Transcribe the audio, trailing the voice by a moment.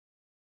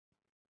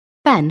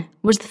Ben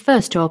was the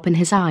first to open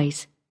his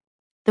eyes.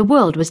 The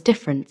world was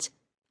different,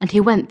 and he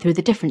went through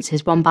the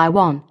differences one by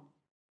one.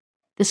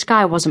 The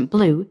sky wasn't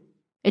blue,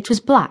 it was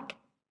black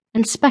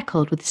and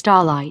speckled with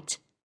starlight.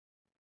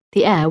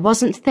 The air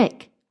wasn't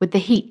thick with the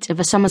heat of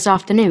a summer's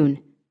afternoon.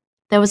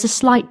 There was a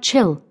slight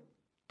chill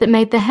that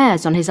made the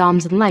hairs on his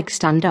arms and legs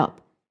stand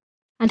up,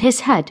 and his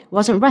head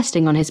wasn't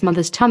resting on his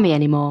mother's tummy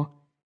anymore.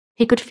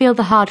 He could feel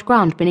the hard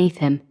ground beneath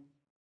him.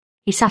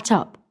 He sat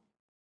up.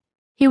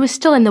 He was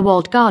still in the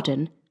walled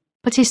garden,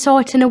 but he saw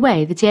it in a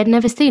way that he had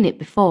never seen it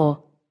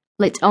before,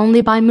 lit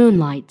only by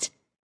moonlight.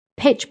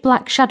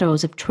 Pitch-black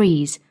shadows of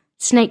trees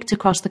snaked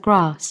across the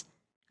grass,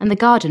 and the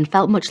garden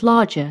felt much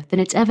larger than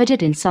it ever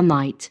did in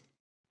sunlight.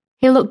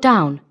 He looked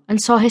down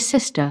and saw his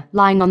sister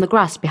lying on the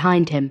grass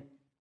behind him,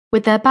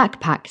 with their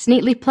backpacks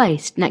neatly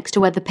placed next to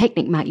where the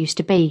picnic mat used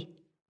to be.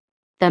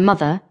 Their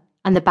mother,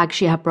 and the bag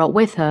she had brought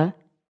with her,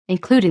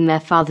 including their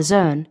father's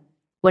urn,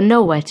 were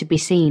nowhere to be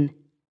seen.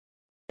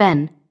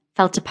 Ben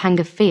felt a pang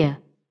of fear.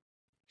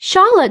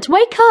 "Charlotte,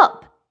 wake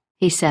up!"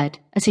 he said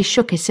as he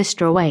shook his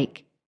sister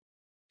awake.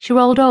 She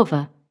rolled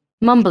over,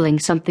 mumbling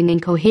something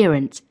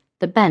incoherent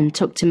that Ben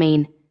took to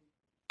mean,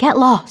 "Get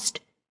lost!"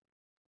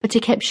 But he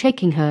kept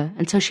shaking her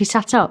until she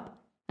sat up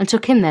and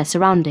took in their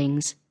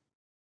surroundings.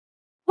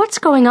 "What's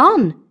going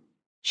on?"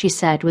 she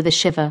said with a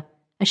shiver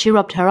as she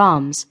rubbed her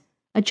arms,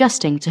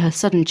 adjusting to her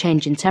sudden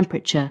change in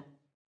temperature.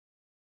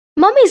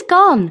 "Mummy's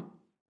gone,"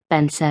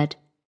 Ben said.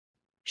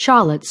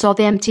 Charlotte saw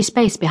the empty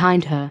space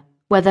behind her,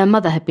 where their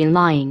mother had been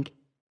lying.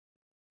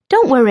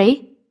 "Don't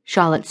worry,"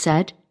 Charlotte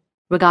said,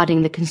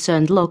 regarding the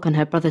concerned look on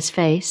her brother's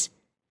face.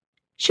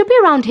 "She'll be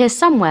around here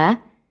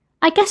somewhere.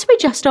 I guess we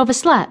just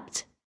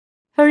overslept."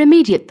 Her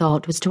immediate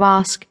thought was to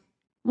ask,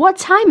 "What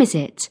time is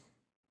it?"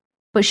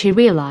 But she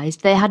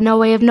realized they had no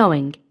way of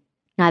knowing.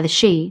 Neither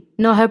she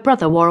nor her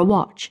brother wore a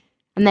watch,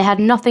 and they had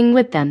nothing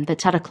with them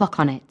that had a clock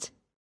on it.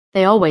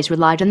 They always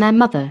relied on their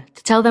mother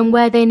to tell them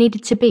where they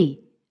needed to be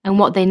and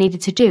what they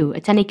needed to do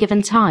at any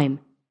given time.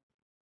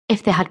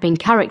 If they had been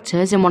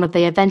characters in one of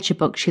the adventure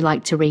books she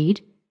liked to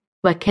read,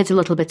 where kids a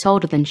little bit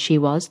older than she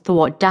was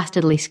thwart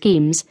dastardly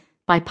schemes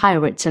by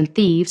pirates and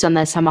thieves on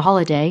their summer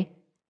holiday,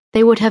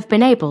 they would have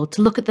been able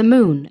to look at the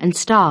moon and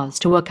stars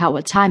to work out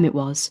what time it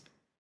was.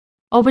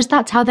 Or was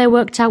that how they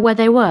worked out where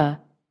they were?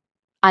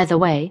 Either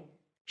way,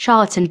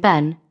 Charlotte and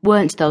Ben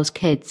weren't those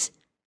kids.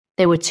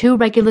 They were two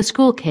regular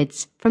school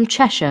kids from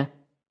Cheshire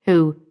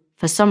who,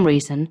 for some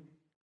reason,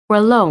 were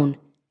alone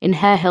in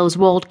Hare Hill's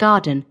walled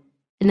garden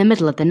in the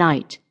middle of the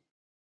night.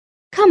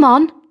 "Come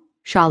on,"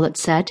 Charlotte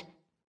said,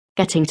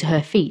 getting to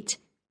her feet,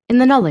 in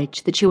the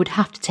knowledge that she would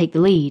have to take the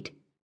lead.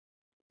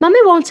 "Mummy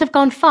won't have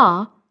gone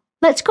far.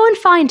 Let's go and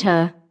find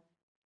her."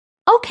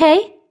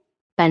 "Okay,"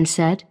 Ben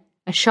said,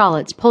 as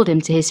Charlotte pulled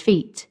him to his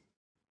feet.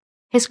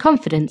 His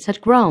confidence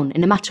had grown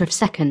in a matter of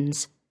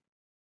seconds.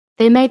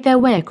 They made their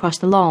way across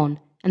the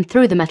lawn and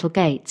through the metal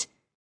gate,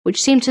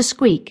 which seemed to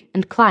squeak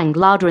and clang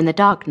louder in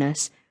the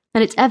darkness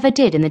than it ever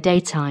did in the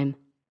daytime.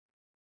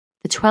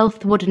 The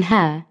 12th wooden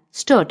hare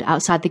stood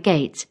outside the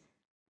gate,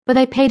 but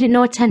they paid it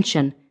no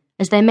attention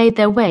as they made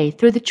their way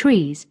through the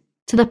trees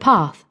to the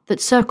path that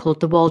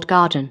circled the walled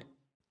garden.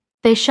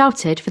 They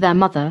shouted for their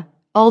mother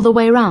all the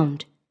way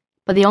round,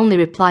 but the only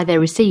reply they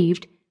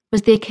received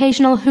was the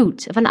occasional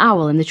hoot of an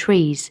owl in the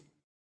trees.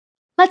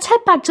 "Let's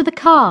head back to the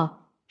car,"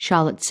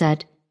 Charlotte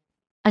said,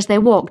 as they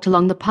walked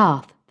along the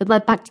path that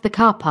led back to the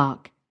car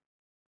park.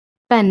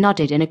 Ben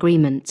nodded in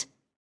agreement,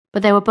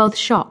 but they were both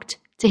shocked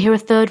to hear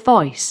a third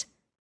voice.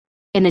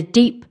 In a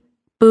deep,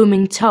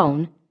 booming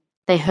tone,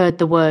 they heard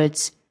the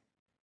words,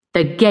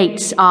 "The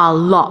gates are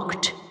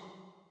locked."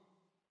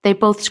 They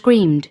both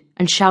screamed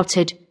and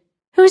shouted,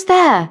 "Who's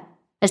there?"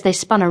 as they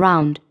spun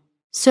around,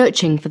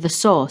 searching for the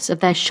source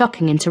of their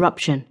shocking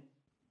interruption.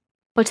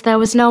 But there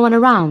was no one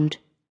around.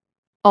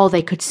 All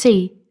they could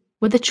see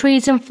were the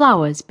trees and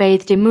flowers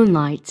bathed in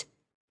moonlight,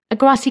 a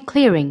grassy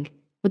clearing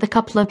with a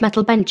couple of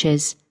metal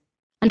benches,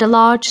 and a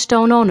large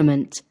stone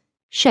ornament,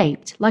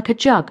 shaped like a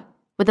jug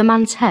with a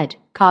man's head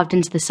carved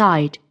into the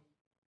side.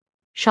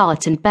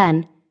 Charlotte and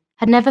Ben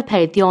had never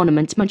paid the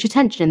ornament much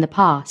attention in the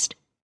past,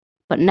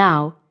 but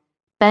now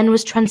Ben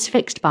was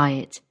transfixed by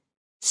it,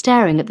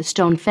 staring at the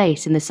stone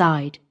face in the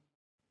side.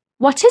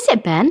 "What is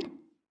it, Ben?"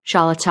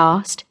 Charlotte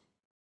asked.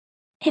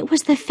 "It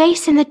was the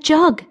face in the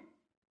jug,"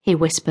 he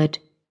whispered.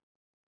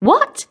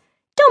 "What?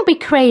 Don't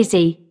be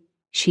crazy,"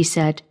 she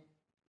said,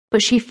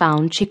 but she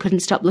found she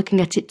couldn't stop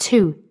looking at it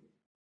too.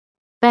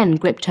 Ben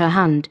gripped her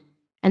hand,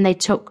 and they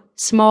took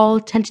small,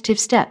 tentative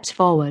steps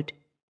forward.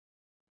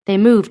 They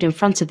moved in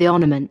front of the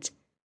ornament,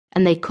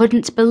 and they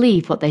couldn't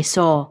believe what they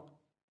saw.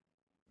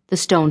 The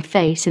stone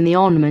face in the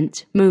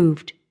ornament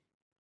moved.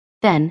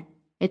 Then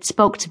it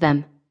spoke to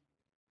them.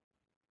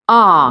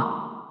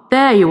 "Ah,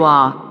 there you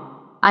are.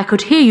 I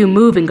could hear you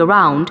moving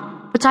around,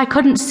 but I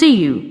couldn't see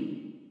you.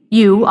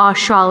 You are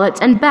Charlotte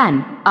and Ben,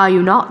 are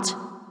you not?"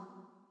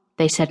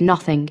 They said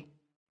nothing.